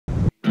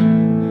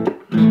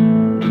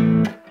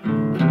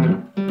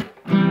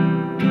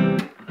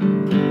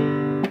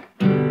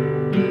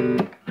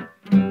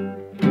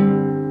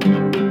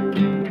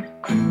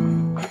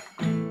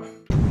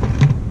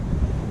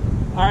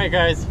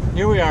Alright guys,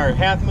 here we are,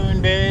 Half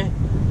Moon Bay.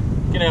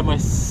 Gonna have my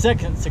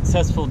second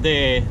successful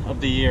day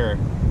of the year.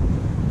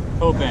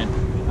 Hoping.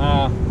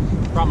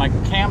 Brought my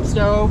camp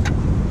stove,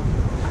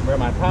 brought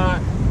my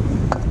pot,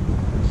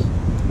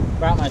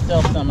 brought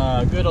myself some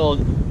good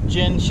old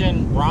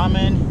ginseng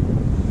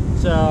ramen.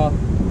 So,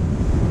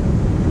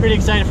 pretty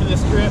excited for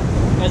this trip.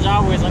 As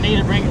always, I need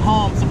to bring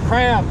home some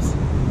crabs.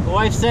 The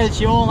wife said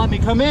she won't let me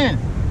come in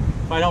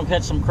if I don't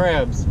catch some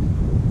crabs.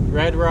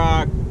 Red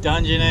rock,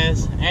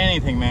 Dungeness,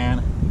 anything,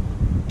 man.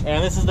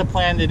 And this is the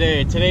plan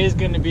today. Today is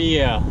going to be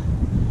a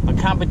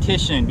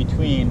competition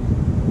between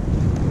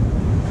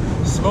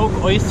smoked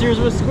oysters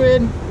with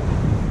squid,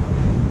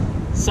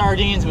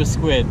 sardines with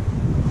squid.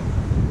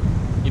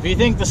 If you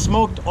think the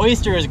smoked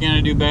oyster is going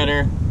to do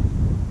better,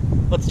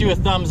 let's do a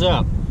thumbs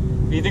up.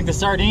 If you think the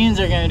sardines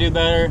are going to do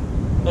better,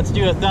 let's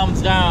do a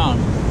thumbs down.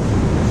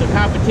 It's a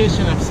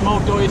competition of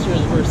smoked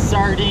oysters versus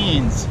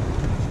sardines.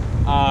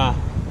 I'm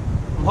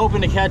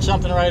hoping to catch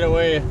something right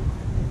away.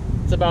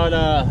 It's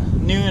about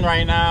noon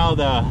right now,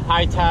 the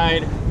high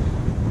tide.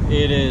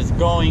 It is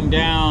going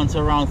down,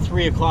 so around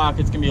 3 o'clock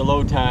it's gonna be a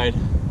low tide.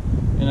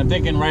 And I'm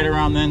thinking right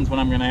around then is when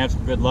I'm gonna have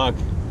some good luck.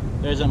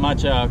 There isn't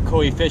much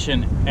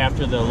coefficient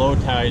after the low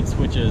tide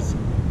switches.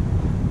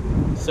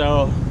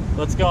 So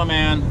let's go,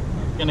 man.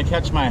 Gonna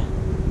catch my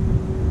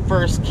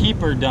first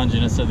keeper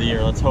Dungeness of the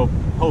year. Let's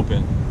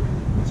hoping.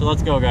 So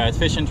let's go, guys.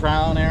 Fishing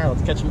trial and error.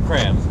 Let's catch some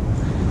crabs.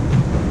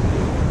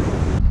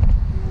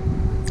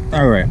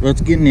 All right, let's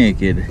get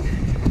naked.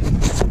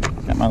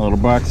 Got my little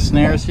box of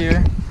snares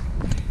here.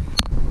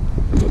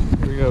 Here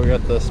we go. We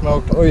got the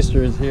smoked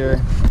oysters here.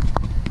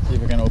 See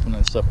if we can open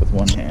this up with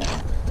one hand.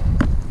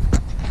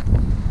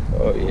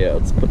 Oh yeah,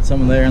 let's put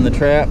some there in the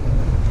trap.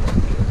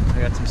 I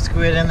got some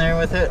squid in there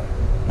with it.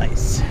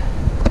 Nice. All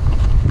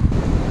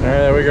right,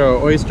 there we go.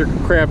 Oyster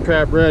crab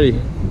trap ready.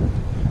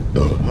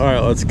 All right,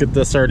 let's get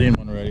the sardine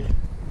one ready.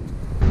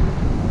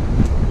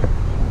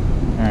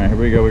 All right, here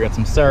we go. We got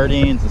some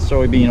sardines and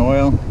soybean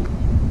oil.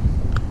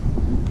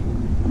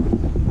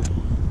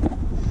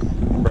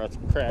 Brought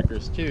some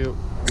crackers too.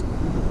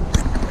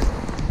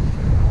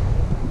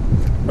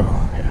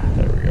 Oh yeah,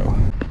 there we go. All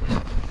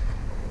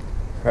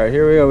right,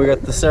 here we go. We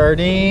got the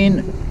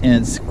sardine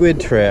and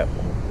squid trap.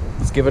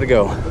 Let's give it a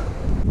go.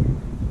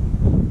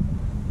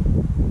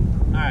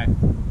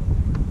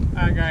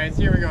 Alright guys,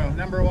 here we go.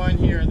 Number one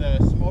here, the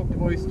smoked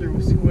oyster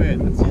with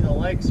squid. Let's see the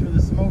legs for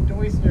the smoked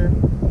oyster.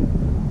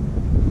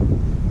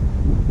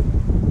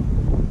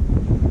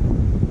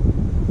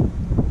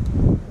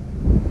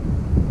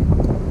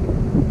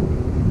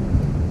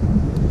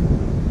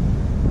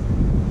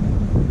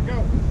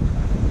 Go.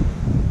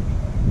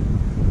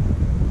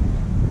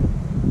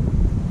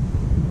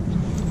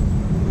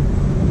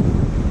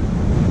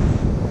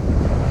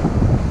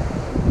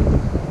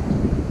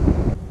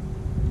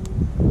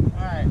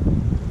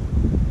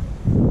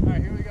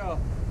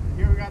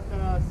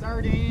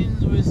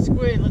 Sardines with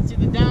squid. Let's see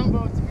the down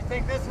boats if you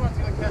think this one's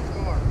going to catch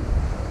more.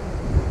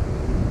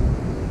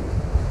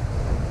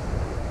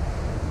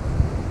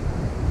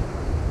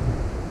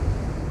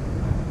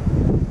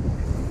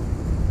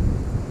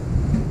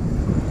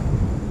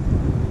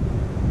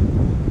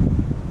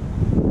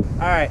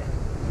 Alright.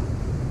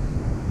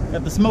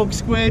 Got the smoked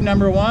squid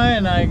number one,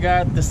 and I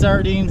got the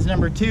sardines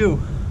number two.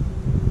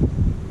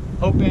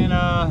 Hoping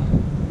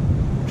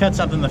catch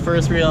something the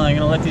first reel. I'm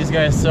going to let these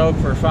guys soak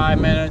for 5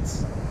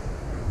 minutes.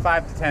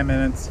 5 to 10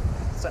 minutes.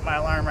 Set my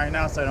alarm right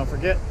now so I don't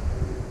forget.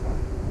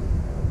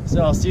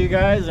 So I'll see you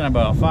guys in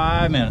about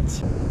 5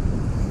 minutes.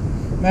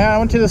 Man, I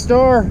went to the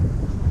store.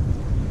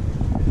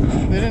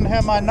 They didn't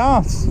have my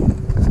knots. Alright,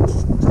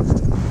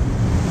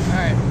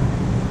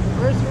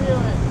 first reel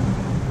in.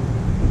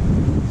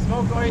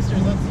 Smoked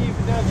oysters, let's see if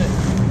it does it.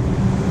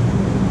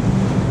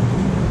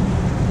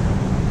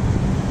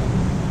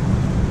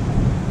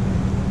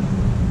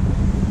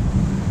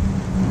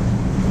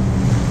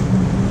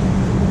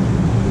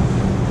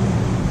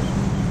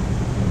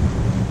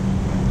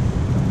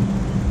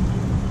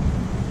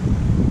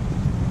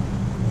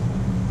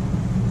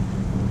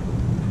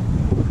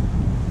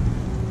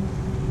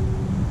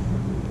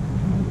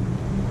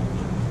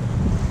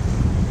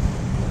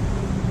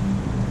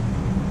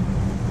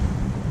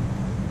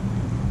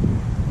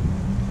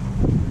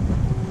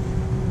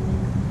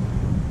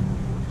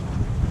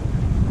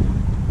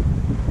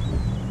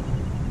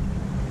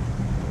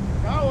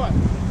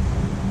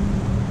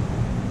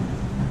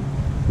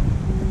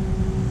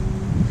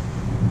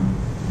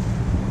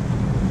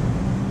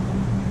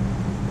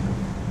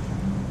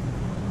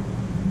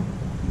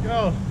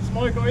 Go,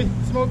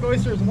 smoked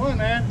oysters one,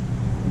 man.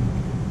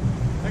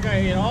 That guy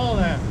ate all of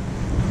that.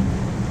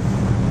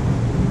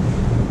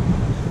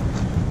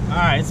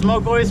 Alright,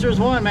 smoked oysters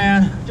one,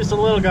 man. Just a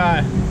little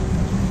guy.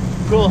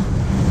 Cool.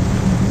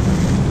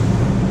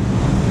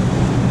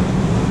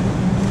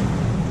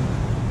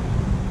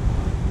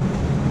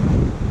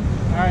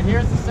 Alright,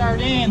 here's the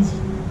sardines.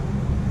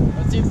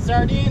 Let's see if the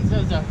sardines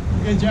does a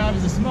good job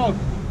as a smoked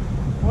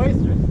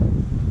oyster.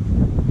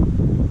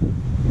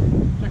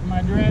 Check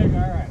my drag,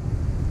 alright.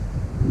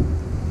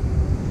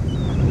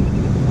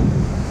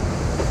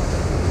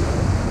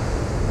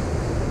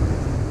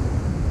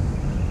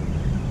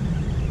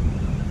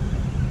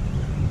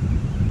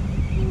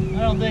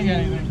 think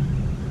anything.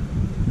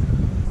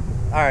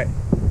 All right,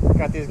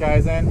 got these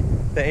guys in.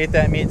 They ate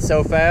that meat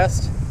so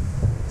fast,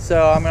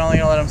 so I'm only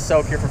gonna let them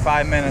soak here for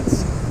 5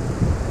 minutes.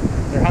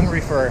 They're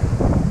hungry for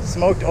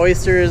smoked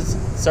oysters,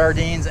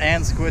 sardines,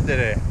 and squid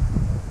today.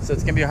 So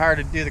it's gonna be hard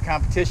to do the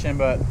competition,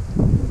 but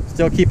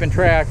still keeping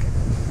track.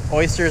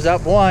 Oysters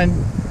up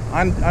 1,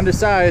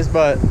 undersized,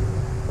 but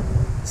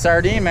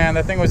sardine, man,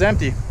 that thing was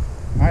empty.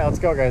 All right, let's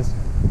go, guys.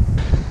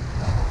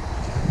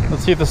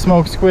 Let's see if the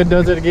smoked squid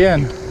does it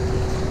again.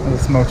 Oh, the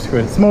smoked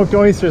squid. Smoked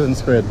oysters and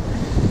squid.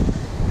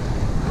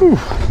 Whew.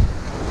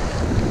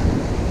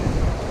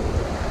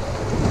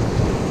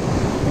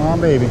 Come on,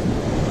 baby.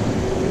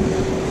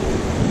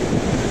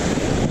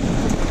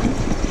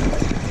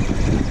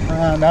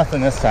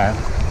 Nothing this time.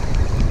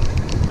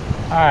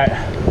 All right.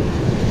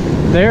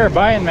 They're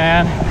biting,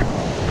 man.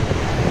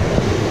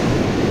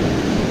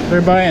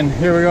 They're biting.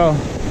 Here we go.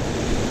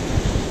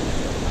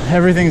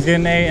 Everything's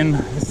getting eaten.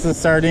 This is the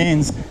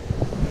sardines.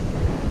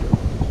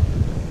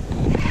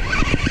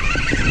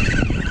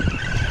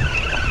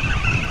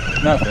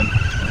 Nothing,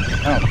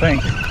 I don't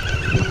think.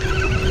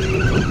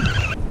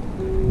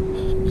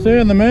 So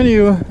in the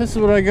menu, this is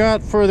what I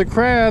got for the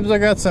crabs. I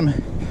got some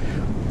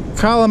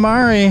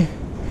calamari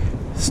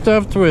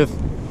stuffed with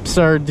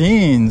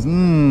sardines.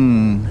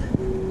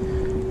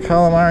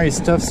 Calamari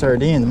stuffed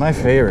sardines, my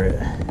favorite.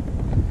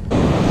 All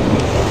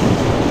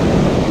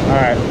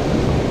right,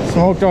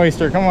 smoked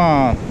oyster, come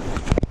on.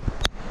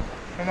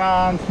 Come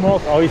on,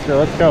 smoked oyster,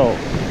 let's go.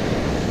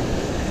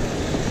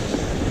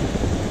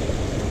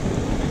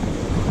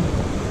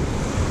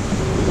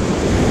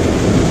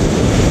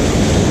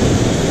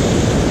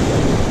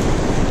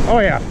 Oh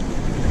yeah,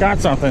 got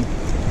something.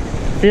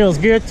 Feels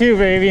good too,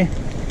 baby.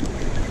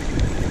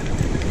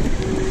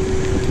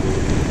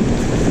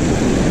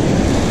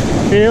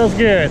 Feels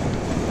good.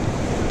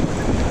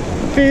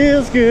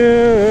 Feels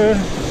good.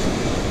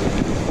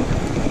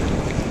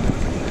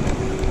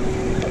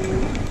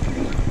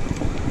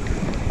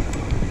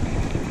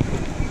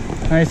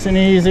 Nice and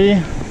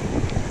easy.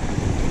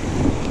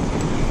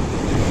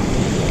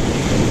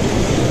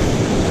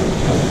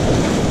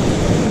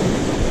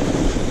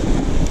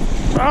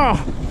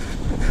 Oh!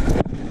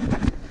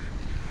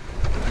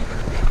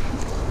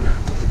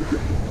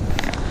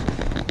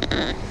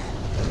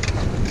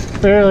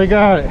 Barely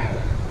got it.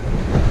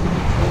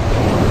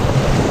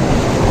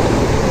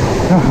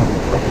 Oh,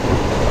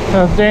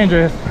 that was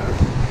dangerous.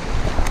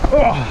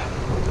 Oh.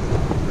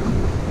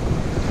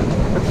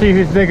 Let's see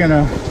who's big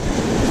enough.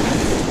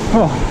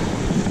 Oh.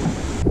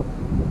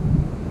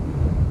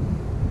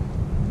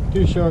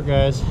 Too short,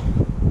 guys.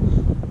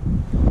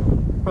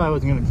 Probably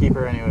wasn't gonna keep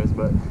her anyways,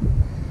 but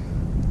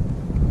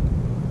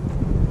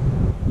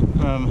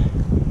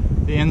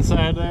the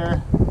inside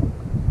there.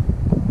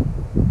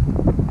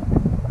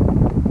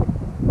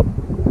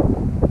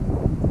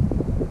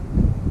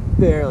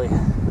 Barely.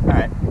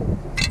 Alright.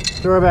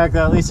 Throw her back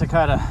though. At least I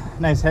caught a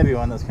nice heavy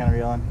one that's kind of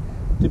reeling.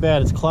 Too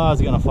bad its claw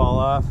is gonna fall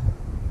off.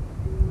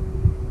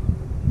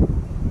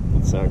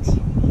 It sucks.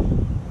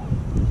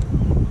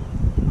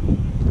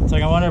 It's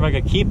like I wonder if I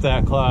could keep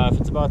that claw if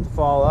it's about to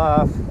fall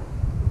off.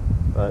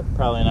 But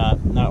probably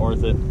not. Not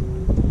worth it.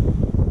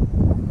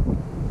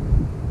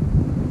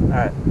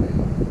 Alright.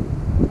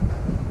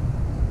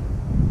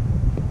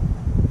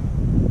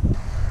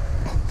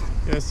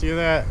 You guys see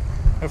that?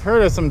 I've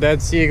heard of some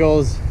dead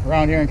seagulls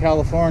around here in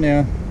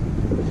California. I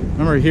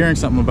remember hearing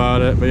something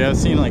about it, but yeah, I've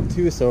seen like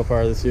 2 so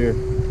far this year.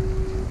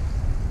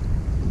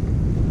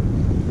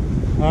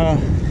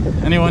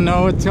 Anyone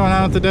know what's going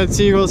on with the dead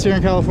seagulls here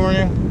in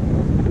California?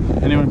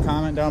 Anyone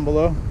comment down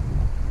below?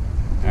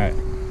 Alright.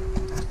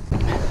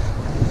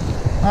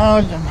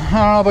 I don't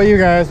know about you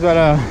guys,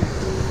 but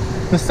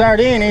the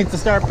sardine needs to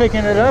start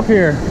picking it up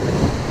here.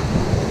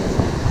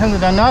 Hasn't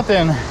done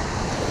nothing.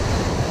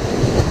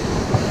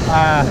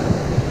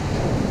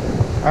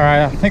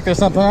 Alright, I think there's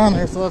something on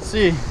there, so let's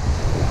see.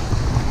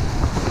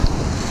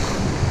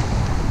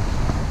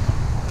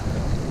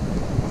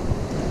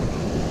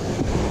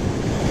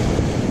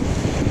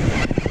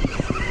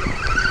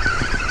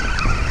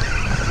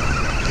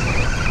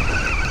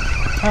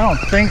 I don't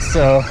think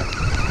so.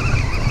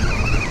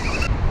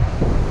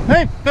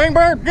 Hey, dang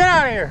bird, get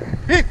out of here!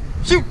 Hey,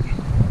 shoot!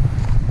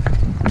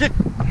 Get!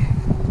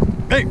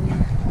 Hey!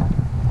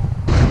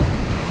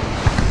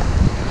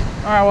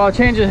 Alright, well, I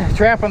changed the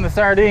trap on the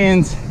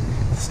sardines.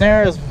 The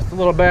snare is a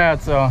little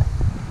bad, so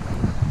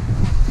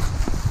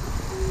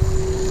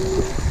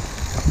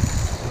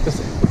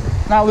just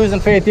not losing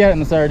faith yet in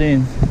the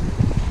sardines.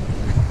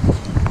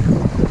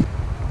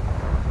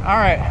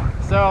 Alright,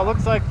 so it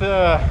looks like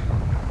the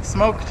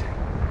smoked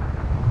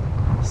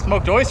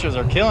oysters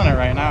are killing it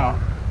right now.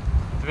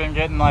 I've been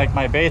getting, like,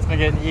 my bait's been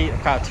getting eaten.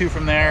 I caught 2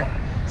 from there.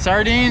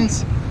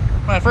 Sardines,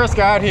 when I first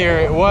got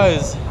here,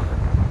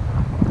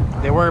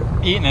 they were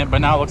eating it, but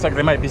now it looks like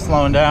they might be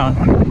slowing down.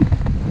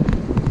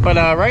 But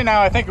right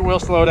now I think it will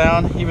slow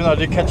down, even though I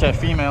did catch a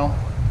female.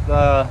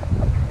 As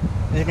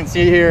you can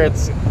see here,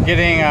 it's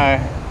getting I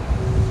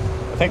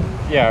think,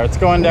 yeah, it's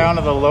going down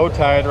to the low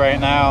tide right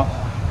now.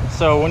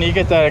 So when you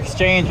get that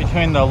exchange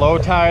between the low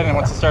tide and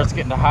once it starts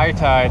getting to high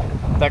tide,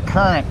 that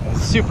current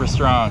is super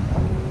strong.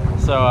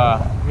 So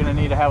you're gonna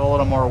need to have a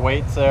little more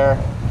weights there.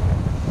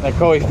 That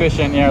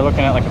coefficient, you're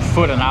looking at like a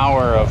foot an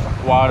hour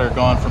of water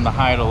going from the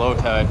high to low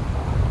tide.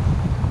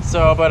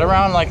 So, but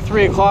around like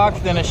 3 o'clock,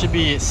 then it should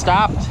be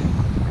stopped.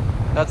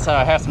 That's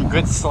have some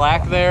good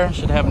slack there.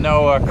 Should have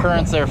no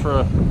currents there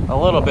for a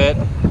little bit.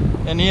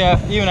 And yeah,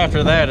 even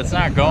after that, it's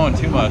not going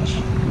too much,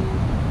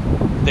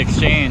 the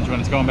exchange, when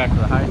it's going back to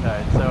the high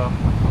tide. So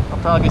I'll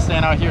probably be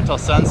staying out here till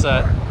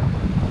sunset.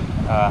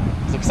 I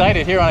was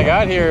excited here when I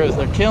got here.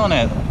 They're killing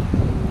it.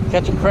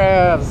 Catching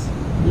crabs,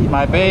 eat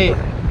my bait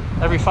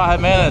every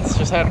 5 minutes.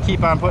 Just had to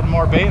keep on putting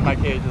more bait in my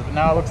cages. But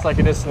now it looks like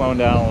it is slowing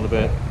down a little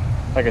bit.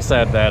 Like I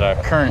said,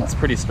 that current's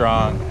pretty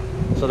strong.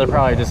 So they're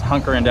probably just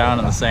hunkering down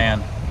in the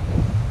sand.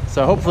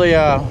 So hopefully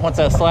once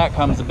that slack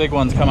comes, the big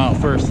ones come out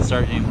first to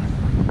start eating.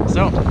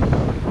 So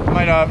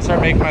I might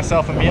start making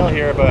myself a meal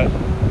here, but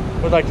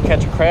would like to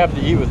catch a crab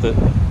to eat with it.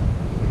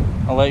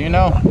 I'll let you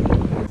know.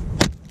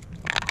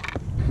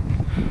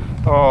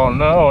 Oh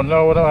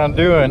no, what am I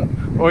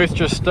doing?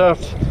 Oyster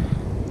stuffed,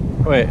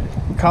 wait,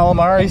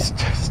 calamari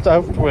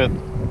stuffed with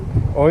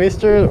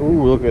oysters?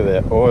 Ooh, look at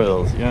that,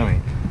 oils,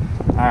 yummy.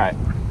 All right,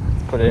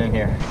 let's put it in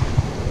here.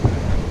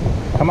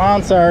 Come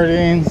on,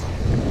 sardines.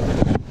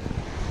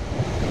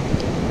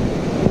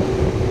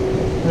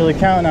 Really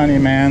counting on you,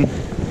 man.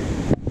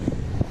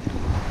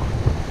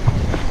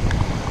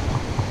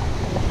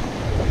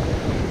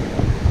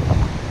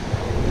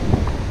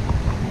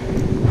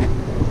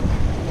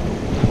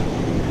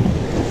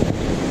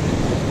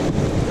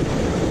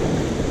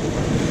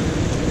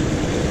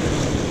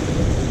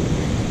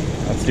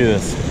 Let's do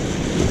this.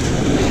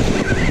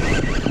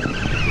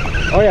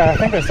 Oh yeah, I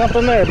think there's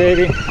something there,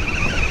 baby.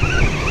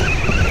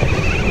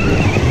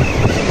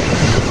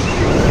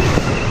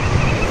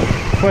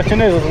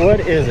 Question is what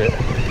is it?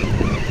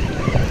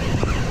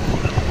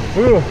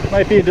 Ooh,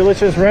 might be a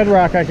delicious red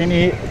rock I can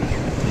eat.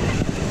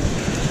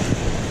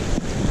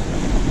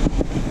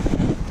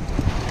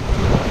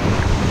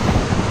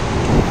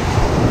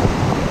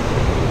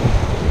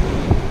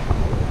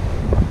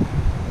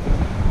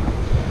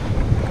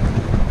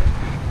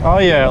 Oh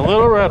yeah, a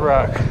little red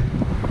rock.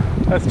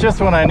 That's just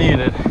what I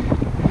needed.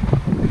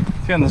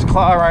 It's getting this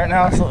claw right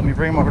now, so let me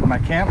bring him over to my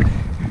camp.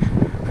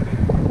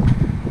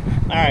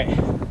 Alright,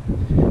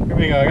 here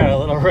we go. I got a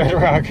little red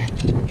rock.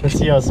 Let's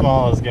see how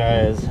small this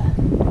guy is.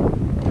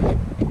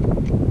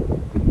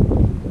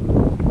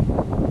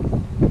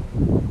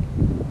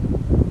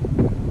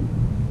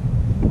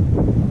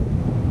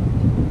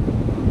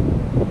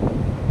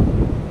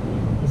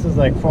 This is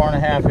like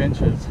 4.5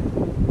 inches.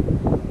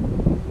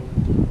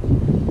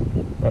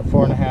 About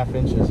 4.5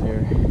 inches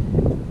here.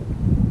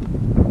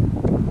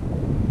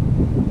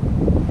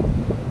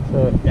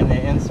 So in the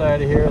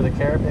inside of here are the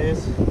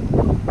carapace.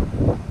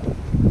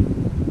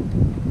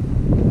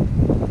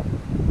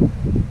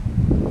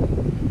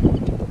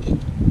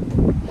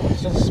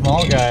 It's just a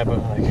small guy, but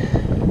like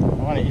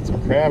I want to eat some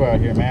crab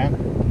out here, man.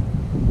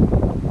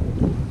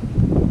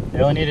 They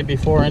only need to be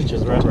 4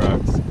 inches red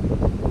rocks.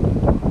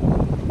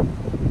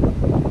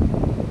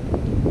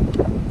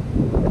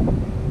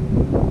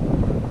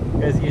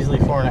 It's easily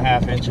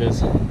 4.5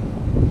 inches.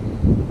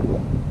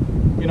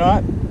 You know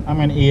what? I'm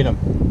gonna eat them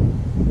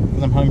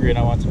because I'm hungry and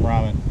I want some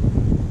ramen.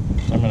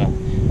 So I'm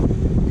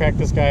gonna crack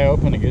this guy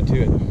open and get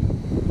to it.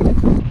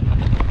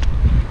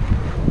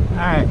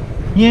 Alright,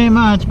 he ain't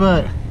much,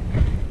 but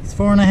it's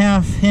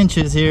 4.5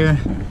 inches here.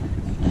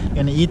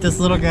 Gonna eat this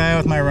little guy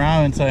with my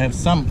ramen so I have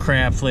some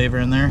crab flavor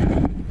in there.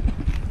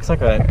 Looks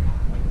like I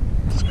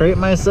scrape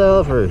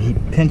myself, or he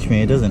pinched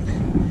me. It doesn't.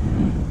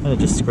 I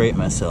just scrape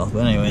myself,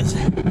 but anyways.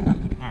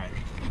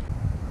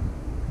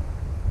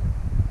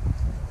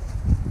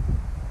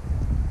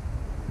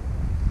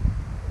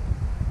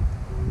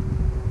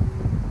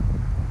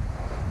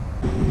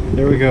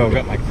 There we go,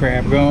 got my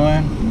crab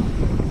going.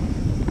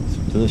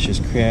 Some delicious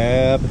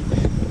crab.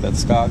 Got that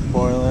stock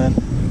boiling.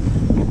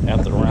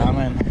 Got the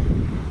ramen.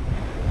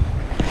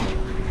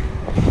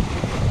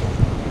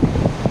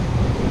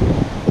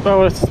 So I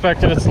would have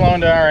suspected it's slowing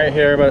down right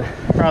here, but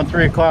around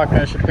 3 o'clock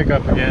I should pick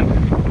up again.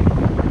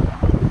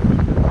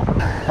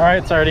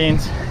 Alright,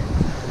 sardines.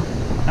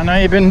 I know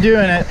you've been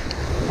doing it.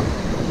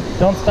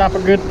 Don't stop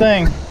a good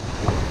thing.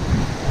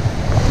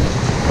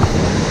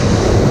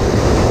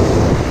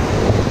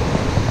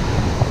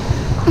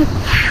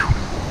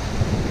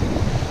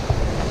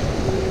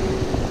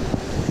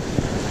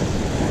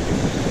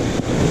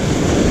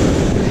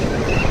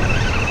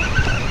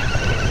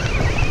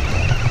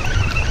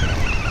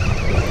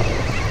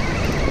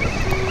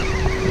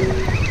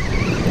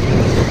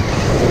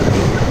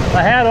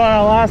 I had one, I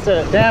lost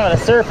it. Damn it, I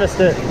surfaced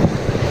it.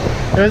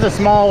 It was a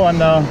small one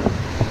though.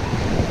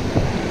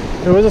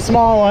 It was a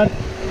small one.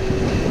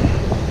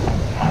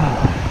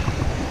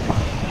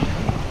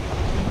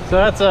 So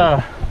that's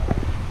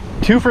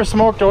 2 for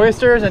smoked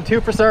oysters and 2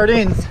 for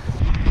sardines.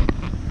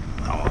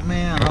 Oh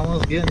man,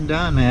 almost getting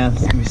done, man.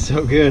 It's gonna be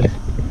so good.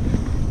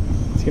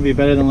 It's gonna be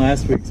better than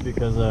last week's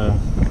because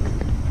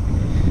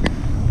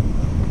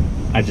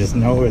I just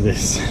know it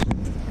is.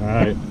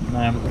 Alright,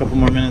 a couple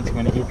more minutes, I'm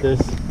gonna eat this.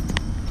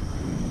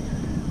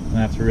 I'm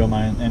gonna have to reel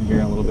mine in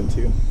here a little bit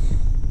too.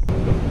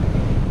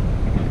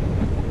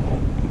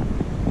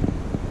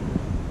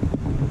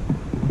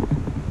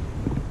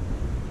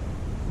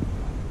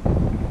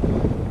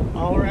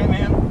 Alright,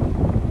 man.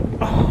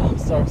 Oh, I'm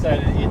so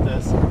excited to eat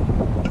this.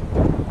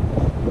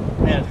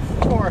 Man,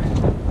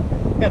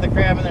 got the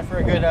crab in there for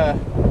a good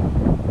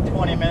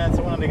 20 minutes.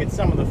 I wanted to get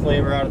some of the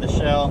flavor out of the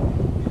shell.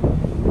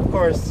 Of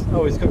course, I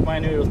always cook my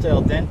noodles to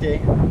al dente.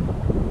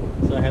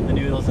 So I had the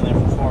noodles in there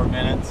for 4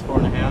 minutes,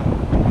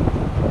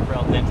 4.5 for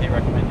al dente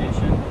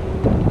recommendation.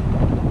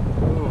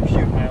 Ooh,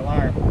 shoot, my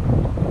alarm.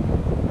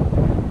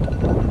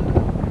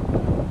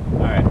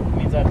 Alright,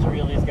 means I have to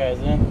reel these guys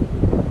in.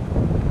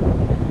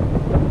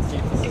 Let's see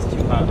if this is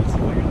too hot. Let's see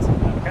if I can see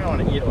that. I kind of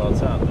want to eat it while it's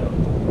hot though.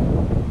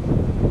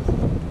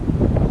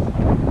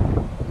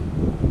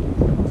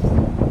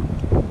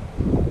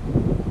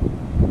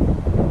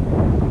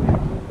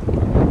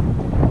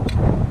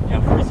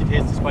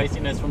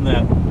 Spiciness from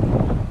the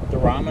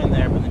ramen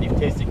there, but then you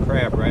tasted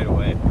crab right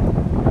away.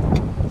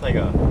 It's like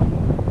it's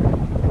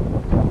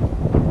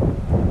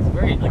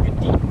very like a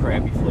deep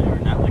crabby flavor,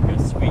 not like a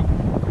sweet,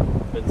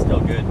 but still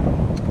good.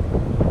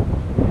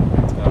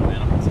 Oh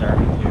man, I'm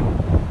starving too.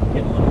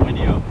 Getting a little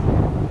windy out.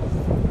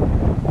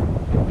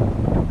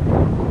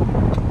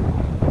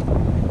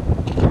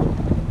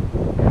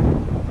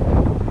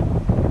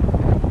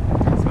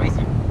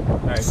 Spicy.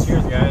 Alright,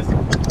 cheers guys.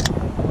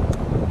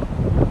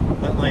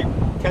 That light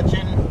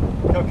catching,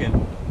 cooking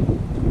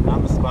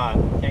on the spot.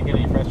 Can't get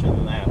any fresher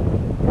than that.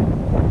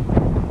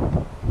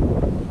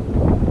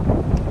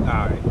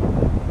 Alright.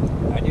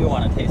 I do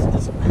want to taste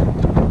this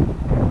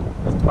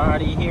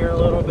body here a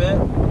little bit.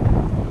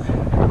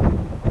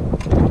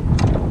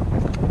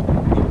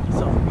 Give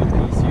myself a good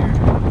piece here.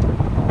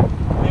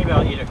 Maybe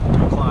I'll eat a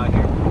claw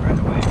here right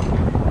away.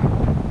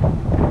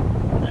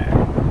 There.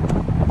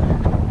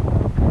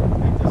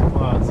 Eat this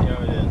claw and see how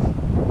it is.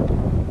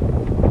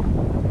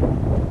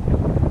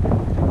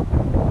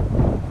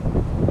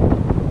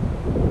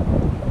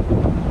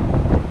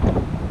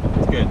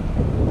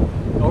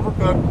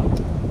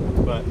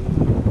 But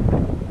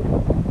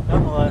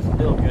nonetheless,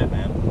 still good,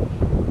 man.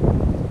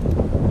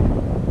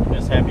 I'm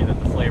just happy that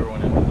the flavor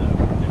went into the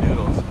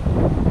noodles.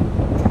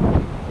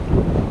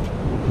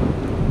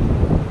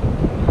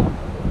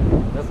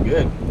 That's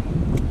good.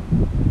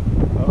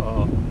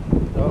 Uh-oh.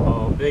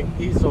 Uh-oh. Big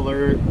piece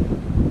alert.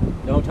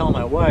 Don't tell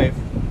my wife.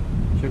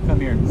 She'll come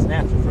here and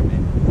snatch it from me.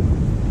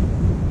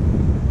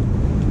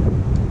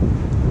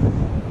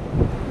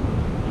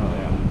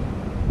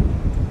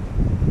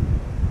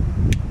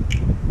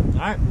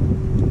 Alright.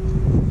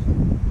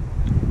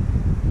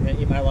 I'm gonna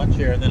eat my lunch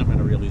here and then I'm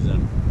gonna reel these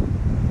in.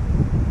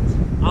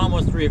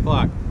 Almost 3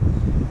 o'clock.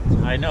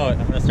 I know it.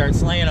 I'm gonna start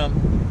slaying them.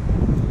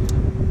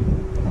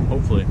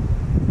 Hopefully.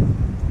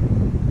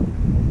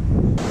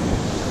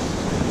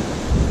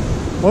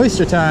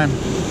 Oyster time.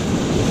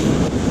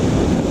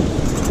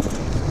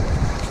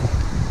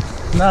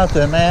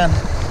 Nothing, man.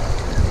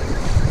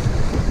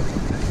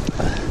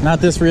 Not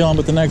this reeling,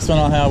 but the next one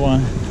I'll have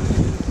one.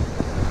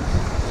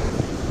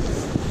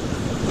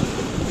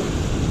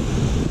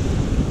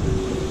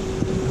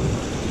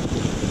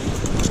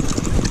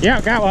 Yeah,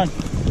 got one.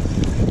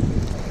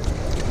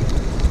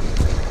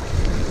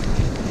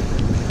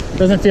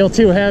 Doesn't feel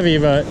too heavy,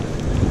 but...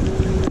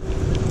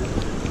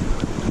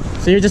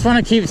 So you just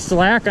want to keep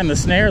slack on the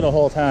snare the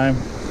whole time.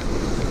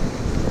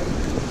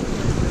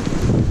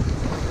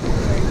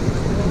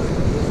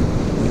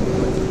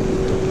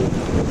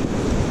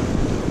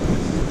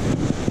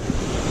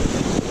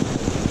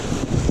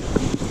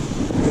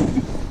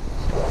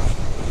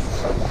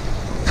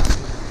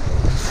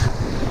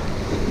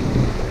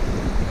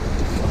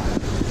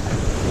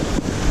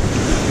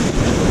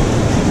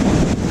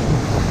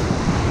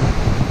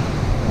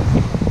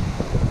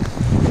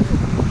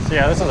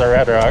 Yeah, this is a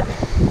red rock.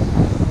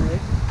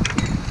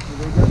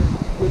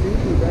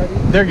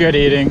 They're good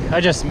eating.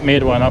 I just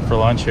made one up for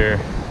lunch here.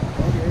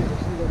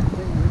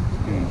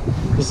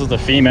 This is the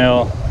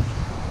female.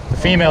 The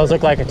females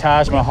look like a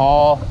Taj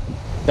Mahal.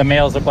 The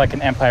males look like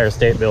an Empire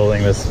State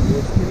Building. This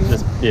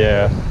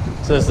yeah.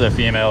 So this is a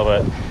female,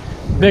 but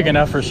big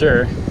enough for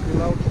sure.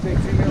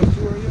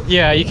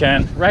 Yeah, you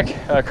can.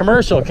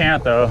 Commercial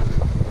can't though.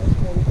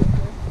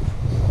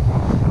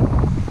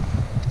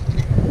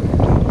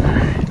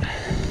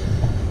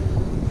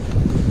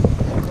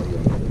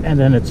 And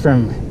then it's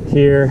from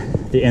here,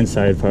 the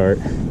inside part.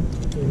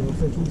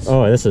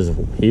 Oh, this is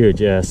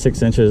huge. Yeah,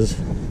 6 inches,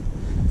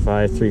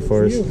 5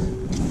 3/4.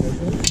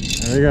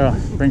 There we go.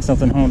 Bring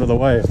something home to the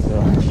wife.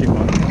 So shoot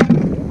one.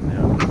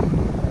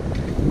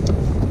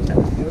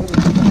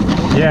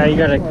 Yeah, you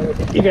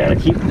gotta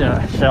keep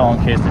the shell in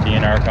case the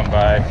DNR come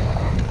by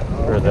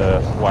or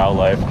the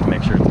wildlife to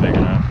make sure it's big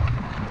enough.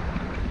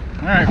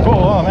 All right, cool.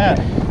 Oh man,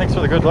 thanks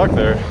for the good luck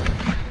there.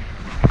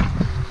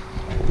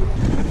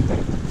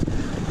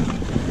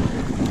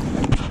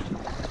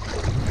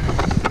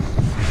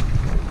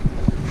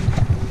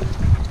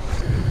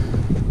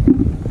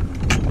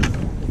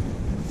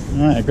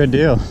 Alright, good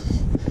deal.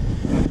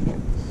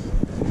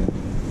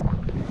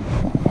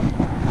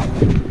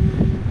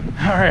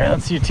 Alright,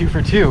 let's see 2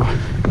 for 2.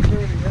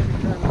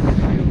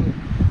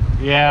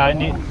 Yeah, I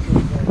need.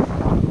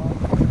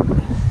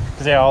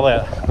 Cause yeah, all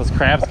that, those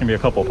crabs can be a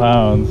couple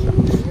pounds.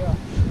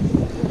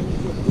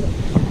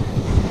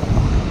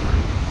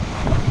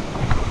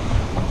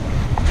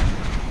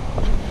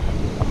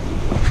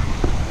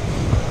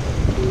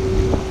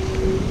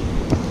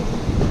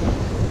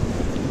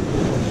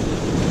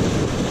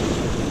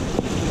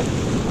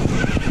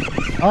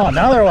 Oh,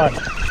 another one.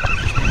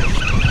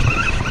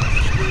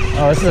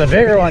 Oh, this is a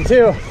bigger one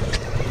too.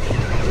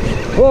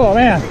 Oh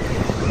man,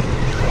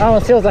 it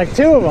almost feels like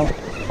 2 of them.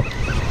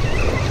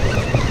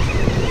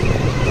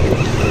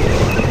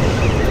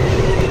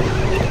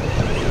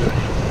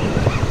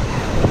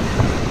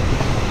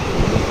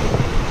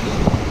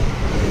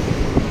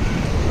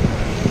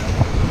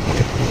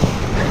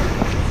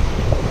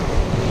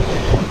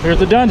 Here's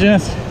the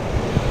Dungeness.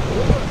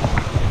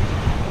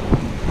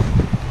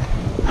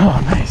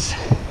 Oh, nice.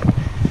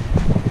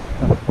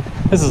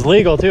 This is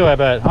legal too, I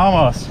bet.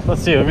 Almost.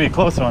 Let's see, it'll be a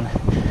close one.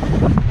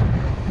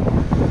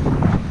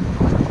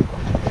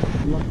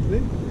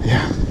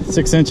 Yeah,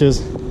 6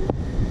 inches.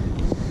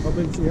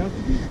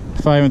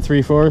 5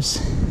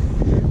 3/4.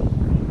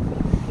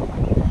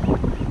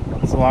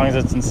 As long as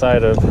it's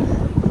inside of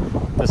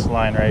this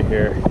line right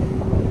here.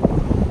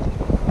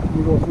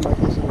 You go from like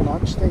this little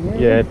notch thing here?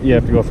 Yeah, you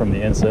have to go from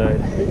the inside.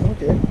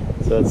 Okay.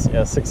 So it's,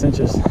 yeah, 6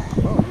 inches. Oh,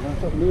 you learn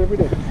something new every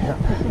day. Yeah.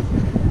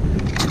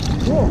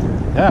 Cool.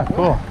 Yeah,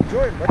 cool.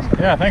 Enjoy it, buddy.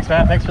 Yeah, thanks,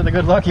 man. Thanks for the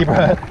good luck you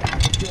brought.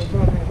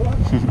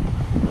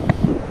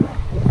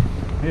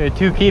 Yeah,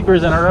 2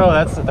 keepers in a row.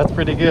 That's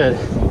pretty good.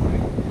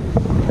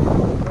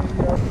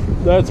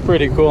 That's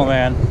pretty cool,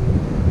 man.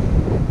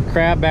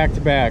 Crab back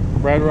to back.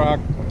 Red Rock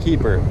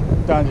keeper.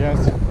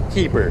 Dungeness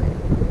keeper.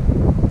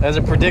 As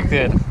it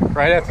predicted,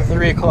 right after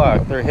 3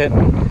 o'clock, they're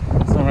hitting.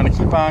 So I'm gonna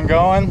keep on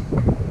going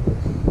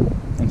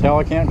until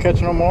I can't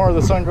catch no more or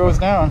the sun goes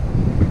down.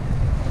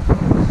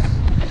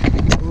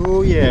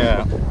 Oh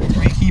yeah,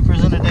 3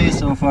 keepers in a day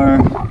so far.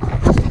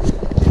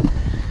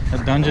 A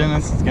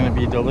Dungeness is gonna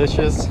be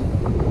delicious.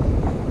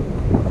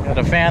 Got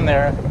a fan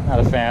there, not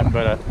a fan,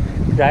 but a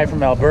guy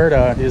from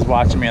Alberta. He's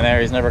watching me there.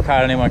 He's never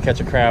caught anyone catch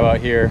a crab out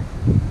here,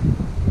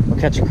 or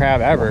catch a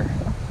crab ever.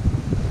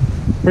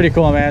 Pretty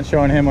cool, man.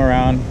 Showing him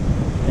around,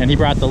 and he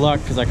brought the luck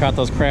because I caught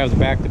those crabs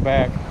back to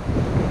back.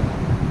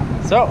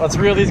 So let's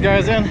reel these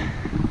guys in.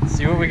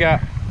 See what we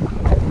got.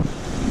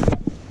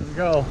 Let's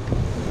go.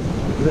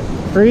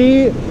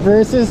 3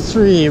 versus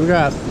 3. We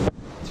got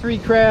 3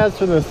 crabs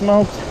for the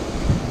smoked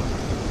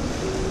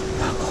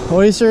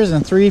oysters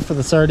and 3 for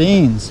the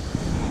sardines.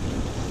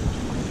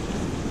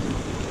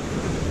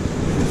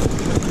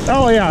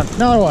 Oh yeah,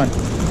 another one.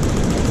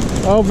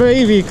 Oh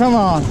baby, come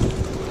on.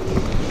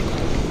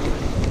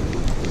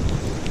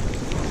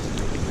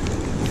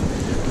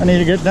 I need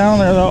to get down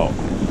there though.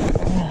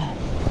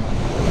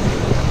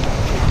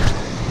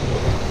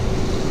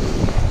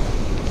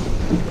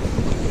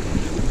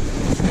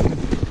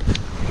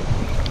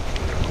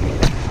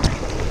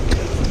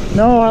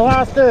 No, I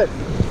lost it.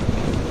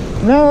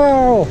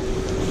 No.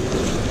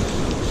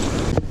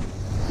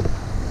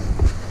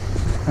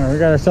 All right, we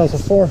got ourselves a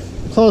 4.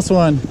 Close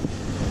one.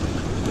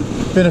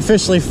 Been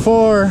officially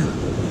 4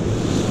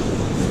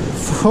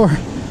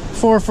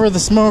 for the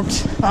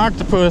smoked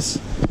octopus,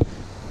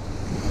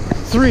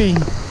 3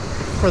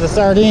 for the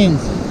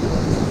sardines.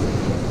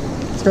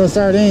 Let's go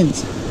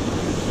sardines.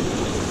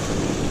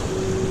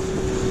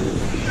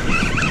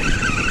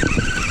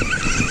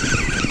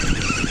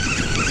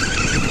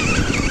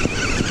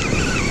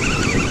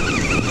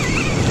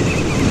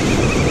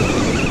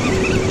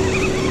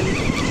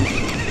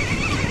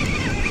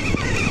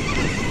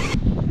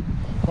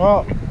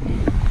 Well,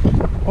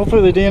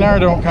 hopefully the DNR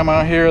don't come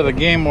out here, or the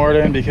game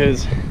warden,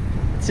 because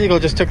Seagull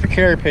just took the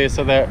carry pace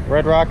of that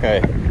red rock I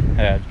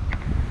had.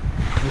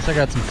 At least I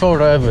got some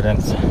photo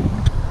evidence.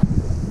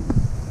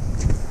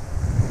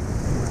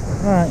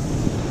 Alright,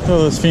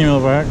 throw this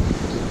female back.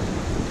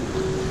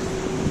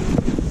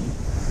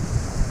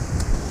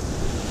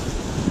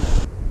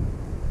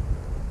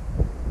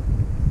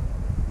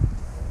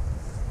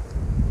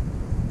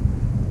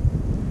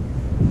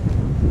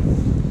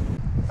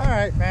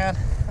 Alright, man,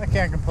 I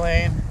can't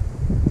complain.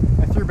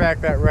 I threw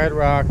back that red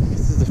rock.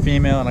 This is a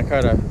female, and I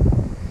caught a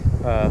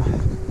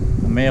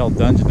male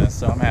Dungeness,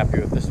 so I'm happy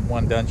with this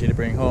one Dungie to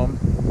bring home.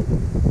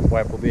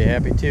 Wife will be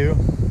happy too.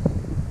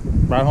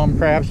 Brought home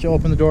crabs. She'll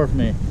open the door for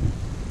me.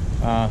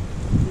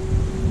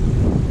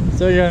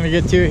 So you're gonna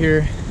get to it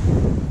here.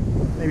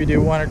 Maybe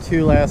do 1 or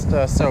 2 last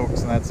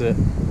soaks, and that's it.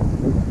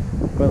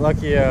 But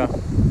lucky, yeah,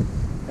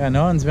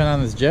 no one's been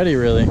on this jetty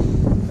really.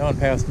 No one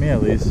passed me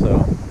at least, so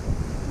I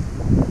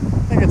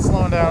think it's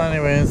slowing down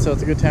anyway, so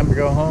it's a good time to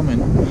go home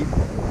and eat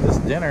this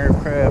dinner of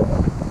crab.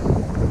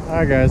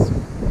 Alright guys,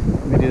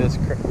 let me do this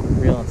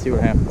reel and see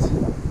what happens.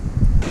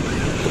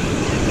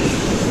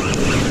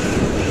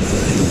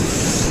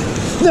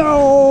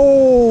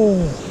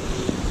 No!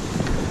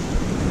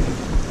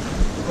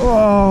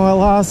 Oh, I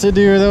lost it,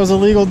 dude. That was a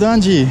legal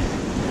dungy.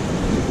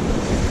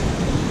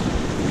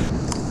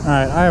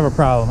 Alright, I have a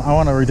problem. I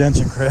want a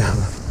redemption crab.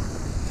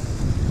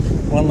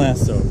 One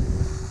last soak.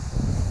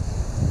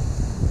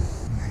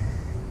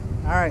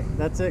 Alright,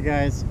 that's it,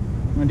 guys.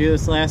 I'm gonna do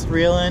this last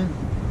reel in.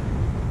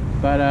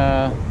 But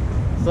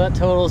so that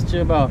totals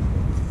to about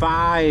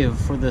 5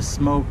 for the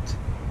smoked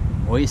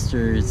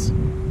oysters,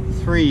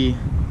 3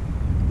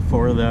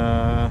 for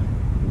the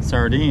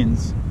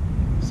sardines.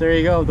 So there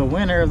you go. The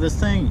winner of this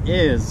thing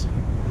is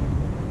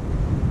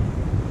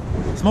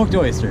smoked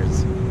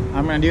oysters.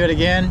 I'm gonna do it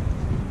again.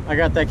 I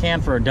got that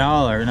can for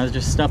 $1 and I was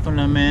just stuffing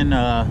them in,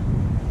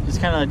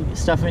 just kind of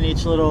stuffing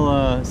each little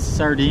each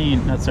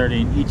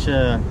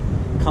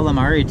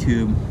calamari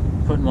tube,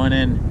 putting one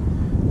in.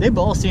 They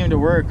both seem to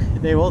work.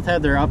 They both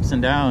had their ups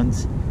and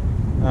downs.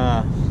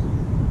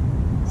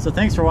 So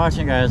thanks for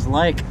watching, guys.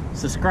 Like,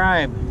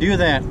 subscribe, do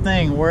that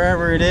thing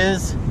wherever it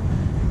is.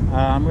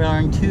 I'm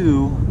going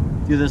to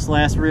do this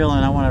last reel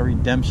and I want a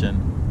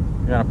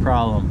redemption. I got a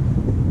problem.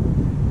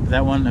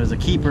 That one was a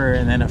keeper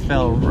and then it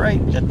fell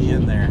right at the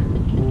end there.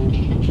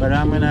 But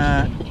I'm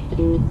gonna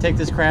take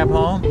this crab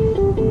home.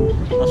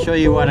 I'll show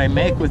you what I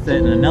make with it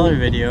in another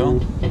video.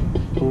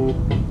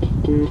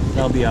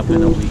 That'll be up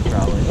in a week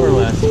probably, or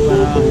less.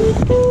 But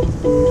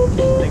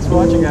thanks for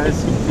watching,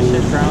 guys. Fish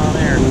it brown on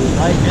there.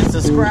 Like and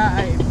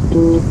subscribe.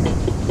 Here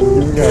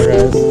we go,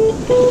 guys.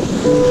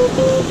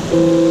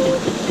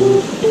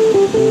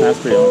 That's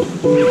real.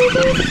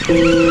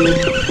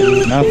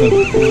 Nothing.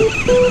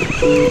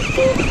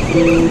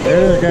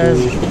 There it is, guys.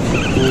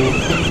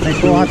 Thanks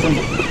for watching.